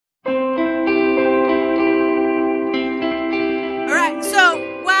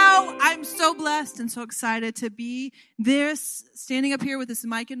blessed and so excited to be there, standing up here with this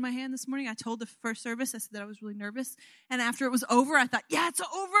mic in my hand this morning. I told the first service, I said that I was really nervous. And after it was over, I thought, yeah, it's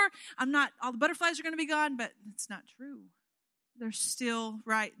over. All the butterflies are going to be gone, but it's not true. They're still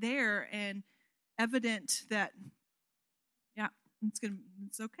right there and evident that, yeah,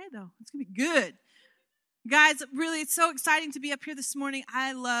 it's okay though. It's going to be good. Guys, really, it's so exciting to be up here this morning.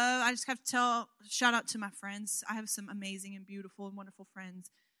 I just have to shout out to my friends. I have some amazing and beautiful and wonderful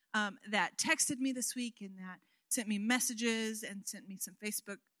friends that texted me this week and that sent me messages and sent me some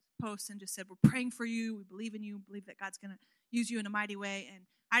Facebook posts and just said, we're praying for you. We believe in you. We believe that God's going to use you in a mighty way. And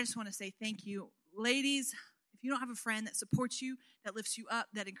I just want to say thank you. Ladies, if you don't have a friend that supports you, that lifts you up,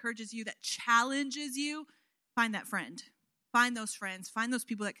 that encourages you, that challenges you, find that friend. Find those friends. Find those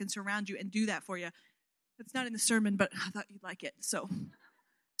people that can surround you and do that for you. It's not in the sermon, but I thought you'd like it. So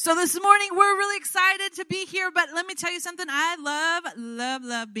this morning, we're really excited to be here. But let me tell you something. I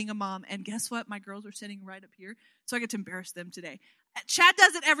love being a mom. And guess what? My girls are sitting right up here. So I get to embarrass them today. Chad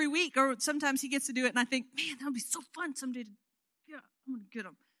does it every week, or sometimes he gets to do it. And I think, man, that would be so fun someday to I'm going to get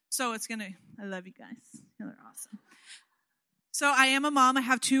them. So I love you guys. They're awesome. So I am a mom. I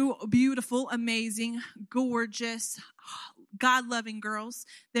have two beautiful, amazing, gorgeous, God-loving girls.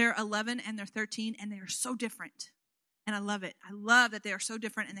 They're 11 and they're 13, and they are so different. And I love it. I love that they are so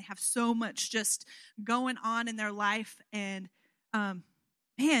different, and they have so much just going on in their life. And, man,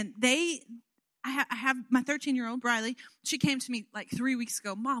 I have my 13-year-old, Briley. She came to me like 3 weeks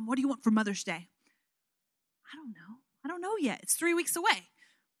ago. Mom, what do you want for Mother's Day? I don't know yet. It's 3 weeks away.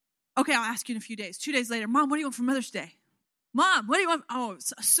 Okay, I'll ask you in a few days. 2 days later, Mom, what do you want for Mother's Day? Mom, what do you want? Oh,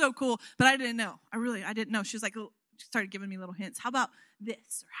 it's so cool. But I didn't know. I didn't know. She was like, she started giving me little hints. How about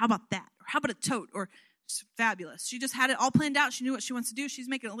this? Or how about that? Or how about a tote? Or just fabulous. She just had it all planned out. She knew what she wants to do. She's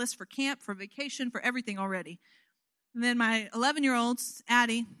making a list for camp, for vacation, for everything already. And then my 11-year-old,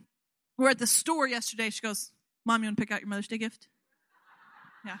 Addie, we're at the store yesterday. She goes, Mom, you want to pick out your Mother's Day gift?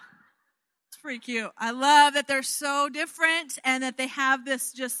 Yeah. It's pretty cute. I love that they're so different and that they have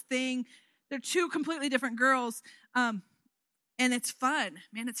this just thing. They're two completely different girls. And it's fun,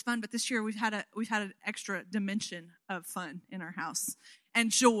 man. It's fun. But this year we've had an extra dimension of fun in our house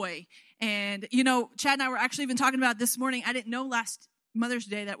and joy. And Chad and I were actually even talking about it this morning. I didn't know last Mother's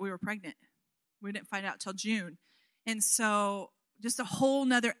Day that we were pregnant. We didn't find out till June, and so just a whole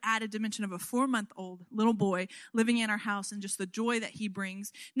nother added dimension of a 4-month-old little boy living in our house and just the joy that he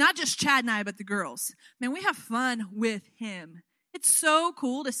brings. Not just Chad and I, but the girls. Man, we have fun with him. It's so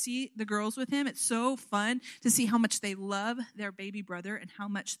cool to see the girls with him. It's so fun to see how much they love their baby brother and how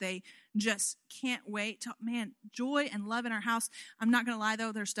much they just can't wait. Man, joy and love in our house. I'm not going to lie,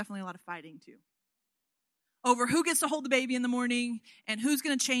 though, there's definitely a lot of fighting, too. Over who gets to hold the baby in the morning and who's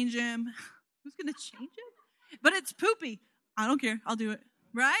going to change him. Who's going to change him? But it's Poopy. I don't care. I'll do it.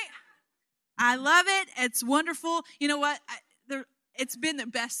 Right? I love it. It's wonderful. You know what? It's been the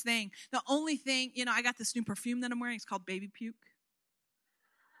best thing. The only thing, I got this new perfume that I'm wearing. It's called Baby Puke.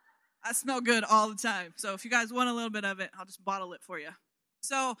 I smell good all the time. So if you guys want a little bit of it, I'll just bottle it for you.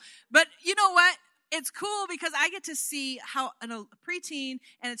 So, but you know what? It's cool because I get to see how a preteen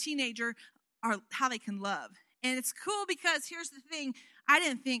and a teenager how they can love. And it's cool because here's the thing. I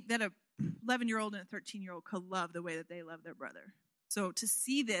didn't think that a 11-year-old and a 13-year-old could love the way that they love their brother. So to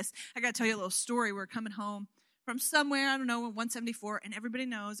see this, I got to tell you a little story. We're coming home from somewhere, I don't know, 174. And everybody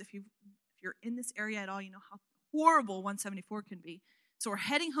knows if you're in this area at all, you know how horrible 174 can be. So we're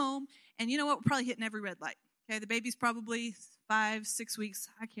heading home, and you know what? We're probably hitting every red light. Okay, the baby's probably 5-6 weeks.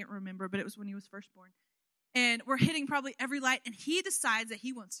 I can't remember, but it was when he was first born. And we're hitting probably every light, and he decides that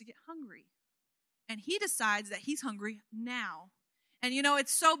he wants to get hungry. And he decides that he's hungry now. And,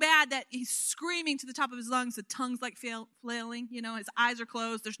 it's so bad that he's screaming to the top of his lungs. The tongue's like flailing. His eyes are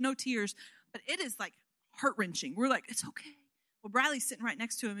closed. There's no tears. But it is like heart-wrenching. We're like, it's okay. Well, Bradley's sitting right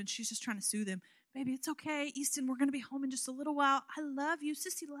next to him, and she's just trying to soothe him. Baby, it's okay. Easton, we're going to be home in just a little while. I love you.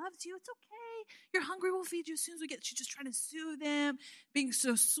 Sissy loves you. It's okay. You're hungry. We'll feed you as soon as we get. She's just trying to soothe him, being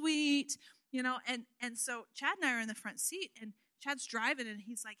so sweet, And so Chad and I are in the front seat, and Chad's driving, and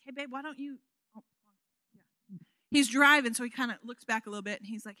he's like, hey, babe, why don't you? Oh, yeah. He's driving, so he kind of looks back a little bit, and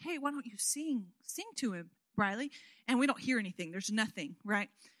he's like, hey, why don't you sing to him, Briley? And we don't hear anything. There's nothing, right?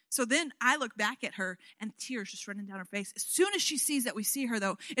 So then I look back at her, and tears just running down her face. As soon as she sees that we see her,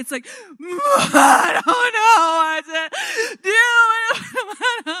 though, it's like, I don't know what to do.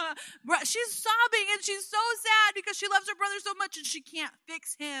 She's sobbing, and she's so sad because she loves her brother so much, and she can't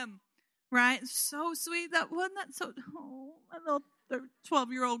fix him, right? So sweet. That wasn't that so, my little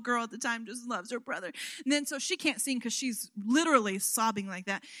 12-year-old girl at the time just loves her brother. And then so she can't sing because she's literally sobbing like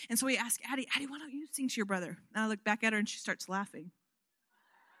that. And so we ask Addie, why don't you sing to your brother? And I look back at her, and she starts laughing.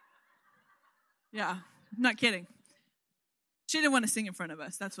 Yeah, I'm not kidding. She didn't want to sing in front of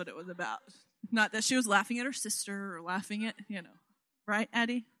us. That's what it was about. Not that she was laughing at her sister or laughing at, right,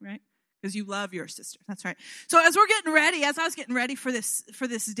 Addie? Right? Because you love your sister. That's right. So as I was getting ready for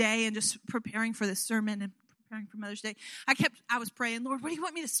this day and just preparing for this sermon and preparing for Mother's Day, I was praying, Lord, what do you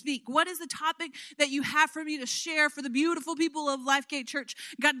want me to speak? What is the topic that you have for me to share for the beautiful people of Lifegate Church?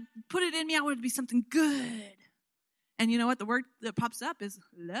 God, put it in me. I want it to be something good. And you know what? The word that pops up is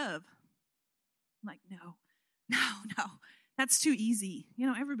love. I'm like, no. That's too easy.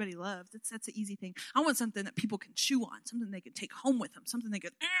 Everybody loves. That's an easy thing. I want something that people can chew on, something they can take home with them, something they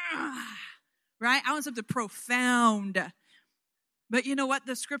could, right? I want something profound. But you know what?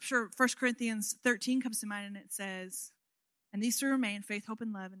 The scripture, 1 Corinthians 13 comes to mind, and it says, and these two remain, faith, hope,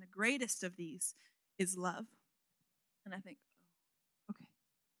 and love, and the greatest of these is love. And I think, okay,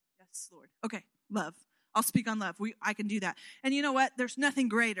 yes, Lord. Okay, love. I'll speak on love. I can do that. And you know what? There's nothing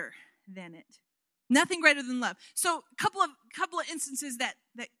greater than it. Nothing greater than love. So a couple of instances that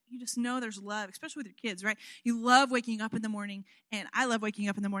you just know there's love, especially with your kids, right? You love waking up in the morning, and I love waking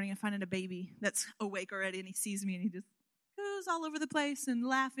up in the morning and finding a baby that's awake already, and he sees me, and he just goes all over the place and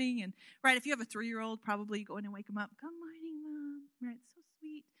laughing. And right, if you have a 3-year-old, probably go in and wake him up. Good morning, Mom. Right, it's so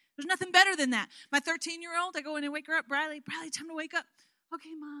sweet. There's nothing better than that. My 13-year-old, I go in and wake her up. Bradley, time to wake up.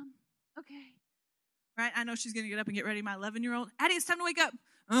 Okay, Mom. Okay. Right, I know she's going to get up and get ready. My 11-year-old, Addie, it's time to wake up.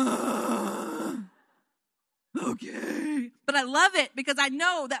 Okay. But I love it because I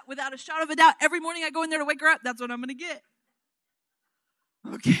know that without a shadow of a doubt, every morning I go in there to wake her up, that's what I'm going to get.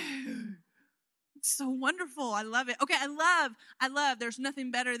 Okay. It's so wonderful. I love it. Okay, I love, there's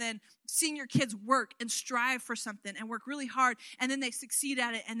nothing better than seeing your kids work and strive for something and work really hard, and then they succeed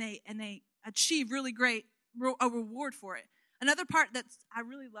at it and they achieve really great, a reward for it. Another part that I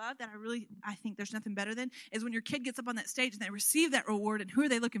really love, that I think there's nothing better than, is when your kid gets up on that stage and they receive that reward, and who are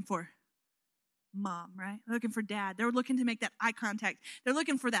they looking for? Mom, right? They're looking for dad. They're looking to make that eye contact. They're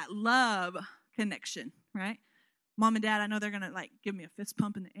looking for that love connection, right? Mom and dad, I know they're going to give me a fist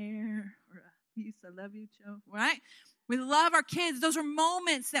pump in the air or a peace, I love you, Joe, right? We love our kids. Those are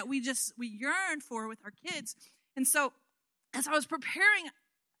moments that we yearn for with our kids. And so as I was preparing,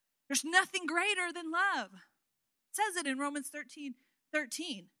 there's nothing greater than love. It says it in Romans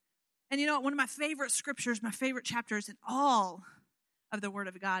 13:13. And you know what? One of my favorite scriptures, my favorite chapters in all of the Word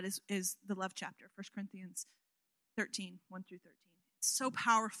of God is the love chapter, 1 Corinthians 13, 1 through 13. It's so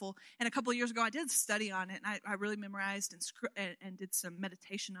powerful. And a couple of years ago, I did study on it, and I really memorized and did some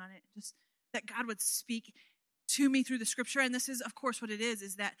meditation on it, just that God would speak to me through the scripture. And this is, of course, what it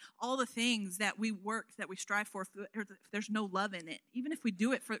is that all the things that we strive for, if there's no love in it, even if we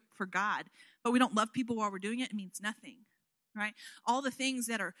do it for God, but we don't love people while we're doing it, it means nothing. Right? All the things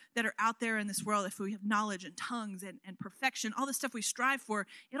that are out there in this world, if we have knowledge and tongues and perfection, all the stuff we strive for,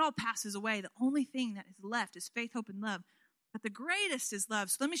 it all passes away. The only thing that is left is faith, hope, and love. But the greatest is love.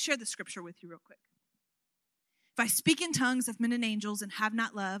 So let me share the scripture with you real quick. If I speak in tongues of men and angels and have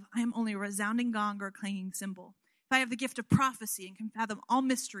not love, I am only a resounding gong or a clanging cymbal. If I have the gift of prophecy and can fathom all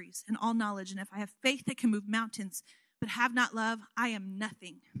mysteries and all knowledge, and if I have faith that can move mountains, but have not love, I am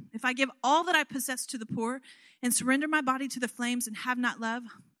nothing. If I give all that I possess to the poor and surrender my body to the flames and have not love,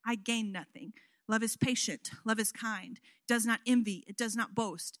 I gain nothing. Love is patient. Love is kind. It does not envy. It does not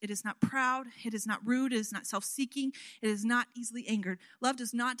boast. It is not proud. It is not rude. It is not self-seeking. It is not easily angered. Love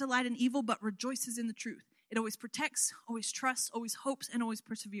does not delight in evil, but rejoices in the truth. It always protects, always trusts, always hopes, and always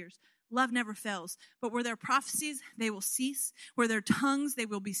perseveres. Love never fails. But where there are prophecies, they will cease. Where there are tongues, they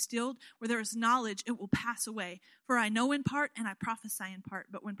will be stilled. Where there is knowledge, it will pass away. For I know in part and I prophesy in part.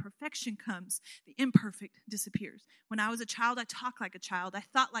 But when perfection comes, the imperfect disappears. When I was a child, I talked like a child. I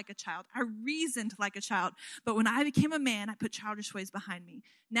thought like a child. I reasoned like a child. But when I became a man, I put childish ways behind me.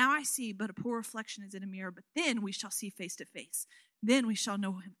 Now I see, but a poor reflection is in a mirror. But then we shall see face to face. Then we shall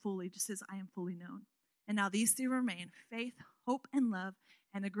know him fully, just as I am fully known. And now these three remain: faith, hope, and love.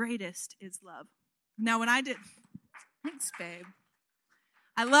 And the greatest is love. Now, thanks, babe.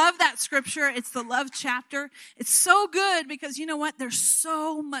 I love that scripture. It's the love chapter. It's so good because you know what? There's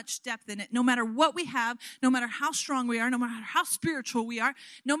so much depth in it. No matter what we have, no matter how strong we are, no matter how spiritual we are,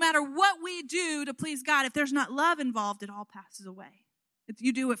 no matter what we do to please God, if there's not love involved, it all passes away.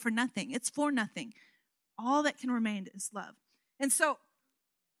 You do it for nothing. It's for nothing. All that can remain is love. And so,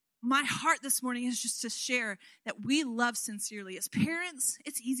 my heart this morning is just to share that we love sincerely. As parents,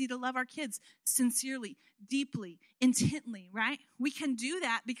 it's easy to love our kids sincerely, deeply, intently, right? We can do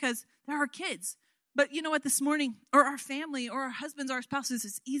that because they're our kids. But you know what, this morning, or our family, or our husbands, or our spouses,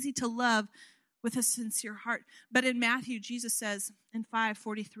 it's easy to love with a sincere heart. But in Matthew, Jesus says in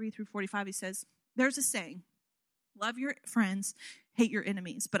 5:43 through 45, he says, there's a saying, Love your friends, hate your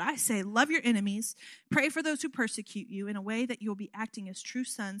enemies. But I say, love your enemies, pray for those who persecute you in a way that you'll be acting as true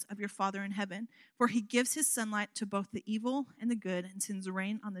sons of your Father in heaven. For he gives his sunlight to both the evil and the good and sends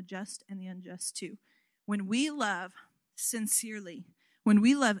rain on the just and the unjust too. When we love sincerely, when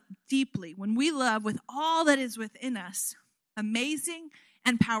we love deeply, when we love with all that is within us, amazing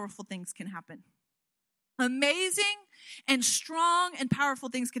and powerful things can happen. Amazing and strong and powerful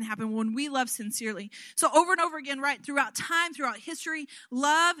things can happen when we love sincerely. So over and over again, right, throughout time, throughout history,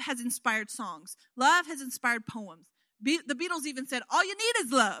 love has inspired songs. Love has inspired poems. The Beatles even said, all you need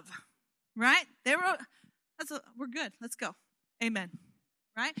is love, right? We're good. Let's go. Amen.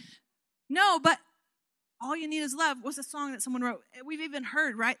 Right? No, but all you need is love was a song that someone wrote. We've even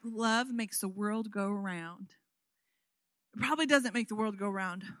heard, right? Love makes the world go round. It probably doesn't make the world go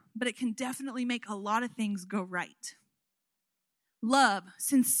round, but it can definitely make a lot of things go right. Love,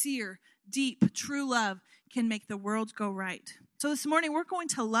 sincere, deep, true love can make the world go right. So this morning we're going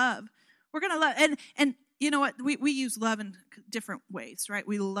to love. We're going to love. And you know what? We use love in different ways, right?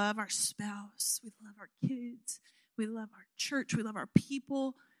 We love our spouse. We love our kids. We love our church. We love our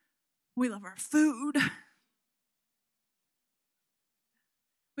people. We love our food.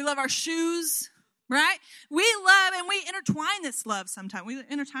 We love our shoes. Right? We love and we intertwine this love sometimes. We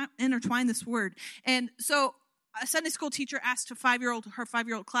intertwine this word. And so a Sunday school teacher asked her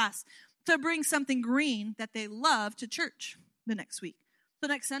 5-year-old class to bring something green that they love to church the next week. So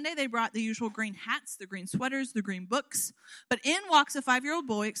next Sunday, they brought the usual green hats, the green sweaters, the green books. But in walks a 5-year-old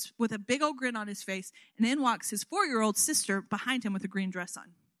boy with a big old grin on his face. And in walks his 4-year-old sister behind him with a green dress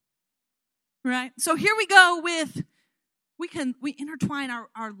on. Right? So here we go with... We intertwine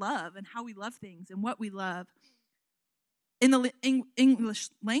our love and how we love things and what we love. In the English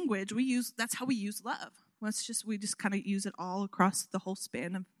language, that's how we use love. We just kind of use it all across the whole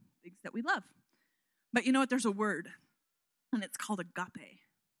span of things that we love. But you know what? There's a word, and it's called agape.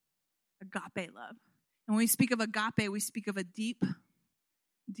 Agape love. And when we speak of agape, we speak of a deep,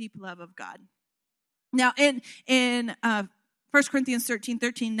 deep love of God. Now, in 1 Corinthians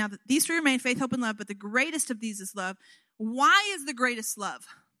 13:13, now these three remain, faith, hope, and love, but the greatest of these is love. Why is the greatest love?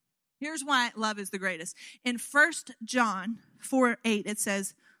 Here's why love is the greatest. In 1 John 4:8, it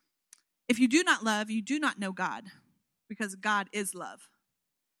says, if you do not love, you do not know God, because God is love.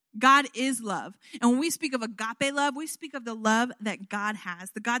 God is love. And when we speak of agape love, we speak of the love that God has,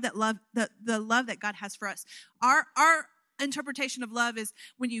 the love that God has for us. Our interpretation of love is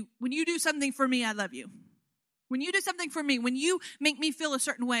when you do something for me, I love you. When you do something for me, when you make me feel a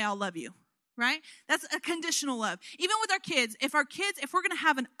certain way, I'll love you. Right? That's a conditional love. Even with our kids, if we're going to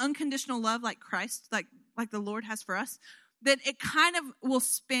have an unconditional love like Christ, like the Lord has for us, then it kind of will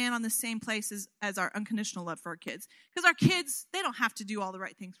span on the same places as our unconditional love for our kids. Because our kids, they don't have to do all the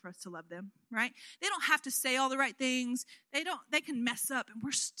right things for us to love them, right? They don't have to say all the right things. They can mess up, and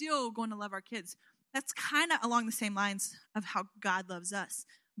we're still going to love our kids. That's kind of along the same lines of how God loves us.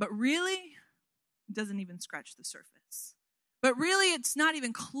 But really, it doesn't even scratch the surface. But really, it's not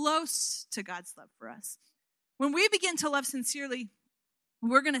even close to God's love for us. When we begin to love sincerely,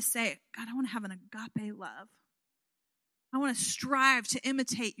 we're going to say, God, I want to have an agape love. I want to strive to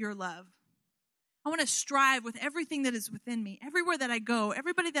imitate your love. I want to strive with everything that is within me. Everywhere that I go,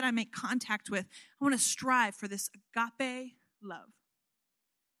 everybody that I make contact with, I want to strive for this agape love.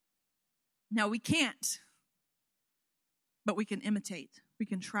 Now, we can't, but we can imitate. We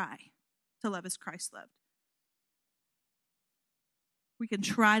can try to love as Christ loved. We can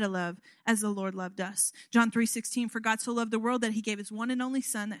try to love as the Lord loved us. John 3:16, for God so loved the world that he gave his one and only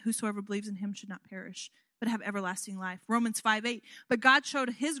Son, that whosoever believes in him should not perish, but have everlasting life. Romans 5:8, but God showed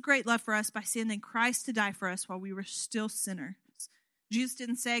his great love for us by sending Christ to die for us while we were still sinners. God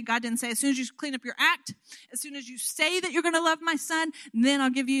didn't say, as soon as you clean up your act, as soon as you say that you're going to love my son, then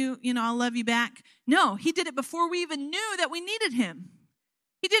I'll give you, I'll love you back. No, he did it before we even knew that we needed him.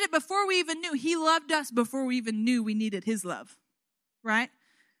 He did it before we even knew. He loved us before we even knew we needed his love. Right?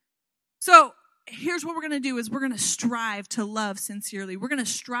 So here's what we're going to do is we're going to strive to love sincerely. We're going to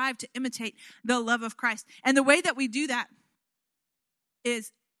strive to imitate the love of Christ. And the way that we do that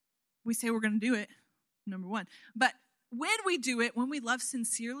is we say we're going to do it, number one. But when we do it, when we love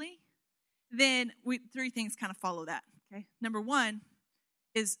sincerely, then three things kind of follow that. Okay? Number one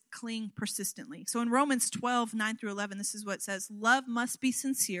is cling persistently. So in Romans 12:9-11, this is what it says. Love must be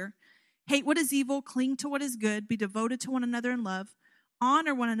sincere. Hate what is evil. Cling to what is good. Be devoted to one another in love.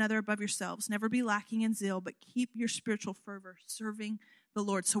 Honor one another above yourselves. Never be lacking in zeal, but keep your spiritual fervor serving the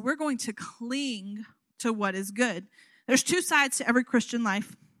Lord. So we're going to cling to what is good. There's two sides to every Christian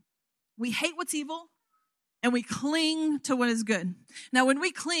life. We hate what's evil, and we cling to what is good. Now, when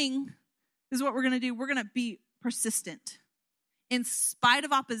we cling, this is what we're going to do. We're going to be persistent. In spite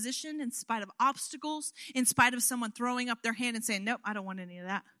of opposition, in spite of obstacles, in spite of someone throwing up their hand and saying, nope, I don't want any of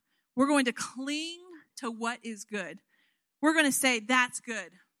that. We're going to cling to what is good. We're going to say, that's good.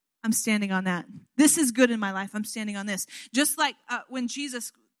 I'm standing on that. This is good in my life. I'm standing on this. Just like when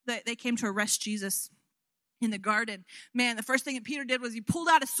they came to arrest Jesus in the garden, man, the first thing that Peter did was he pulled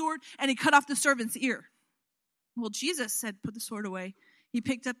out a sword and he cut off the servant's ear. Well, Jesus said, put the sword away. He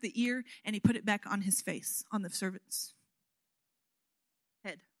picked up the ear and he put it back on his face, on the servant's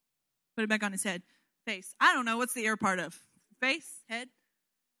head. Put it back on his head. Face. I don't know. What's the ear part of? Face? Head?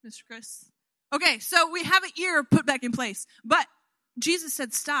 Mr. Chris? Okay, so we have an ear put back in place. But Jesus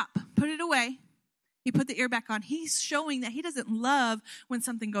said, stop. Put it away. He put the ear back on. He's showing that he doesn't love when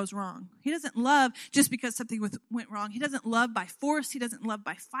something goes wrong. He doesn't love just because something went wrong. He doesn't love by force. He doesn't love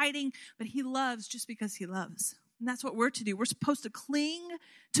by fighting. But he loves just because he loves. And that's what we're to do. We're supposed to cling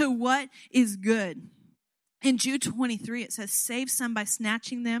to what is good. In Jude 23, it says, save some by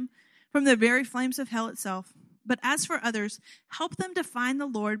snatching them from the very flames of hell itself. But as for others, help them to find the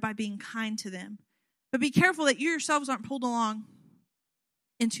Lord by being kind to them. But be careful that you yourselves aren't pulled along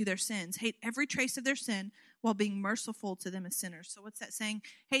into their sins. Hate every trace of their sin while being merciful to them as sinners. So what's that saying?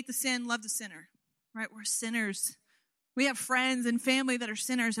 Hate the sin, love the sinner. Right? We're sinners. We have friends and family that are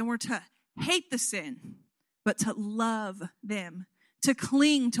sinners, and we're to hate the sin, but to love them, to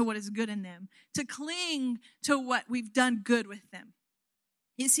cling to what is good in them, to cling to what we've done good with them.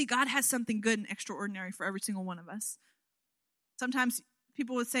 You see, God has something good and extraordinary for every single one of us. Sometimes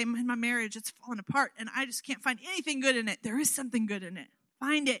people would say, in my marriage, it's falling apart, and I just can't find anything good in it. There is something good in it.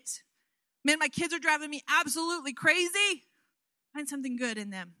 Find it. Man, my kids are driving me absolutely crazy. Find something good in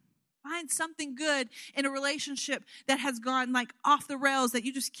them. Find something good in a relationship that has gone like off the rails, that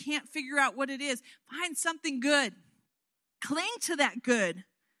you just can't figure out what it is. Find something good. Cling to that good.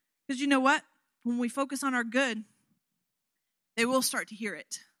 Because you know what? When we focus on our good, they will start to hear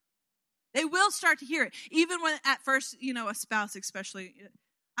it. They will start to hear it. Even when at first, a spouse especially,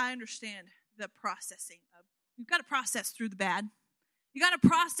 I understand the processing of, you've got to process through the bad. You got to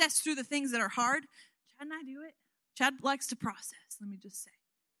process through the things that are hard. Chad and I do it. Chad likes to process, let me just say.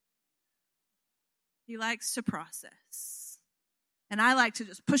 He likes to process. And I like to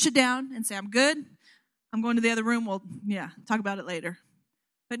just push it down and say, I'm good. I'm going to the other room. We'll, talk about it later.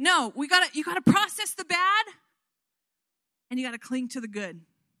 But no, you got to process the bad, and you got to cling to the good.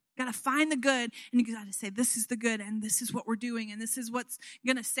 You got to find the good, and you got to say, this is the good, and this is what we're doing, and this is what's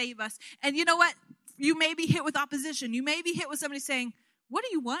going to save us. And you know what? You may be hit with opposition. You may be hit with somebody saying, what do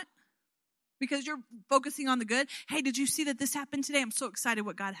you want? Because you're focusing on the good. Hey, did you see that this happened today? I'm so excited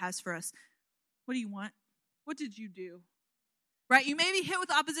what God has for us. What do you want? What did you do? Right? You may be hit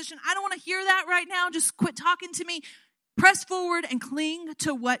with opposition. I don't want to hear that right now. Just quit talking to me. Press forward and cling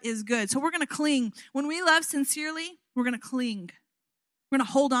to what is good. So we're going to cling. When we love sincerely, we're going to cling. We're going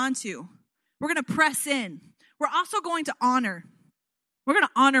to hold on to. We're going to press in. We're also going to honor. We're going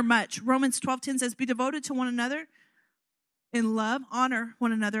to honor much. Romans 12:10 says, be devoted to one another in love. Honor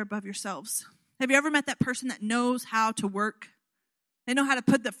one another above yourselves. Have you ever met that person that knows how to work? They know how to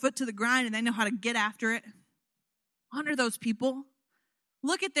put the foot to the grind, and they know how to get after it. Honor those people.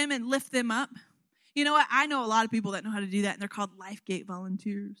 Look at them and lift them up. You know what? I know a lot of people that know how to do that, and they're called LifeGate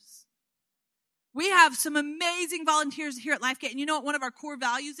volunteers. We have some amazing volunteers here at LifeGate, and you know what one of our core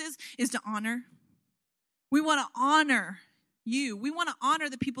values is to honor. We want to honor you. We want to honor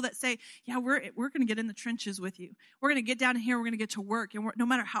the people that say, yeah, we're going to get in the trenches with you. We're going to get down here. We're going to get to work. And no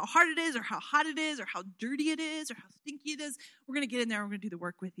matter how hard it is or how hot it is or how dirty it is or how stinky it is, we're going to get in there and we're going to do the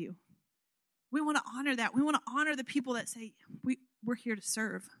work with you. We want to honor that. We want to honor the people that say, we're here to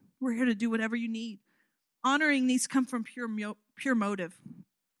serve. We're here to do whatever you need. Honoring needs to come from pure motive.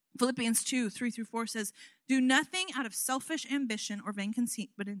 Philippians 2:3-4 says, do nothing out of selfish ambition or vain conceit,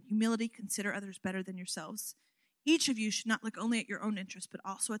 but in humility consider others better than yourselves. Each of you should not look only at your own interests, but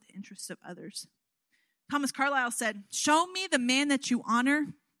also at the interests of others. Thomas Carlyle said, show me the man that you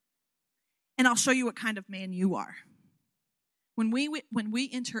honor, and I'll show you what kind of man you are. When we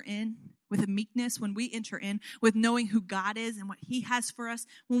enter in with a meekness, when we enter in with knowing who God is and what he has for us,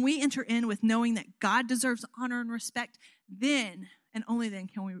 when we enter in with knowing that God deserves honor and respect, then and only then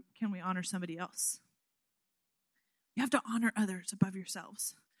can we honor somebody else. You have to honor others above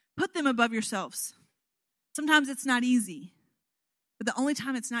yourselves. Put them above yourselves. Sometimes it's not easy, but the only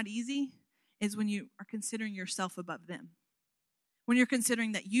time it's not easy is when you are considering yourself above them. When you're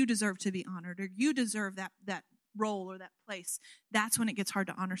considering that you deserve to be honored or you deserve that role or that place, that's when it gets hard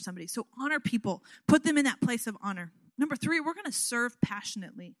to honor somebody. So honor people. Put them in that place of honor. Number 3, we're going to serve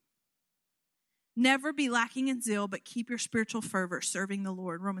passionately. Never be lacking in zeal, but keep your spiritual fervor serving the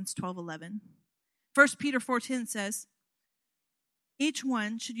Lord. Romans 12:11. 1 Peter 4:10 says, each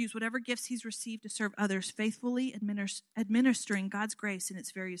one should use whatever gifts he's received to serve others faithfully, administering God's grace in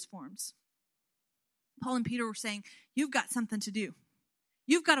its various forms. Paul and Peter were saying, you've got something to do.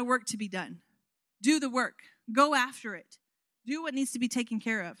 You've got a work to be done. Do the work. Go after it. Do what needs to be taken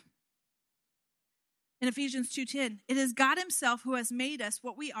care of. In Ephesians 2:10, it is God himself who has made us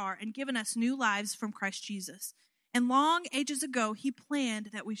what we are and given us new lives from Christ Jesus. And long ages ago, he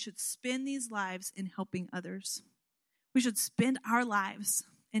planned that we should spend these lives in helping others. We should spend our lives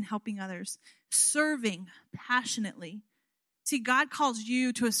in helping others, serving passionately. See, God calls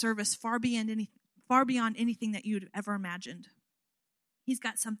you to a service far beyond anything that you'd ever imagined. He's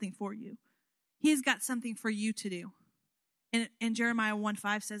got something for you. He's got something for you to do. And Jeremiah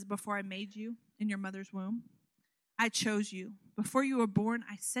 1:5 says, before I made you in your mother's womb, I chose you. Before you were born,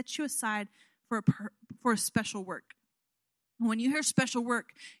 I set you aside for a special work. When you hear special work,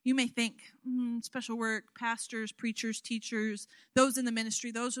 you may think, special work, pastors, preachers, teachers, those in the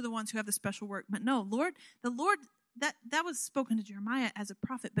ministry, those are the ones who have the special work. But no, the Lord, that was spoken to Jeremiah as a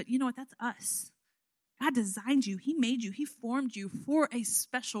prophet, but you know what? That's us. God designed you. He made you. He formed you for a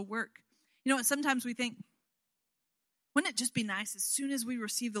special work. You know what? Sometimes we think, wouldn't it just be nice as soon as we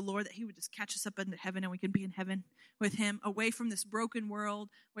receive the Lord that he would just catch us up into heaven and we can be in heaven with him, away from this broken world,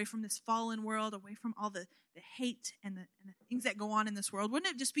 away from this fallen world, away from all the hate and the things that go on in this world?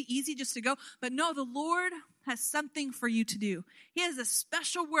 Wouldn't it just be easy just to go? But no, the Lord has something for you to do. He has a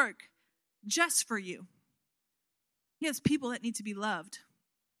special work just for you. He has people that need to be loved.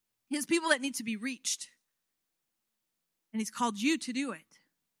 He has people that need to be reached. And he's called you to do it.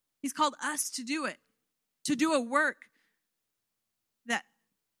 He's called us to do it, to do a work that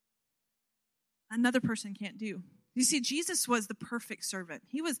another person can't do. You see, Jesus was the perfect servant.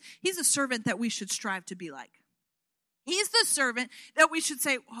 He's a servant that we should strive to be like. He's the servant that we should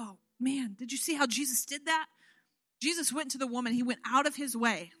say, oh, man, did you see how Jesus did that? Jesus went to the woman. He went out of his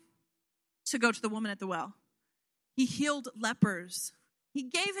way to go to the woman at the well. He healed lepers. He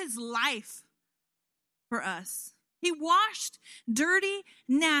gave his life for us. He washed dirty,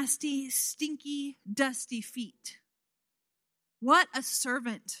 nasty, stinky, dusty feet. What a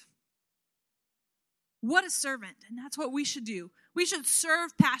servant. What a servant. And that's what we should do. We should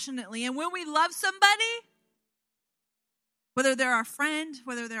serve passionately. And when we love somebody, whether they're our friend,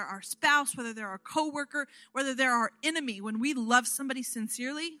 whether they're our spouse, whether they're our coworker, whether they're our enemy, when we love somebody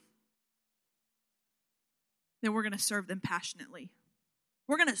sincerely, then we're going to serve them passionately.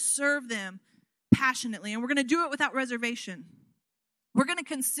 We're going to serve them passionately, and we're going to do it without reservation. We're going to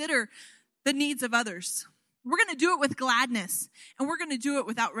consider the needs of others. We're going to do it with gladness, and we're going to do it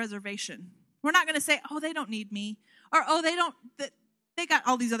without reservation. We're not going to say, oh, they don't need me, or oh, they got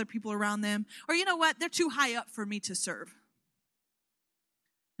all these other people around them, or you know what, they're too high up for me to serve.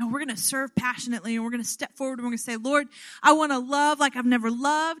 No, we're going to serve passionately, and we're going to step forward, and we're going to say, Lord, I want to love like I've never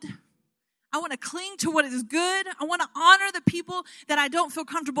loved. I want to cling to what is good. I want to honor the people that I don't feel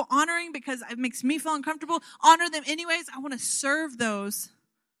comfortable honoring because it makes me feel uncomfortable. Honor them anyways. I want to serve those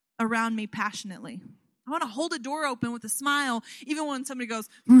around me passionately. I want to hold a door open with a smile, even when somebody goes,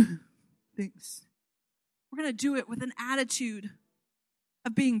 thanks. We're going to do it with an attitude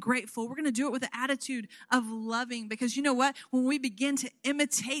of being grateful. We're going to do it with an attitude of loving, because you know what? When we begin to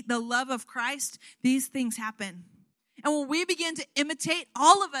imitate the love of Christ, these things happen. And when we begin to imitate,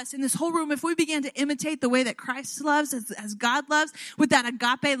 all of us in this whole room, if we begin to imitate the way that Christ loves, as God loves, with that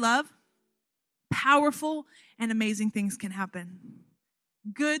agape love, powerful and amazing things can happen.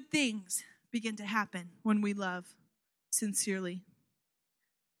 Good things begin to happen when we love sincerely.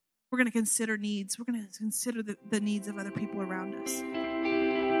 We're going to consider needs. We're going to consider the needs of other people around us.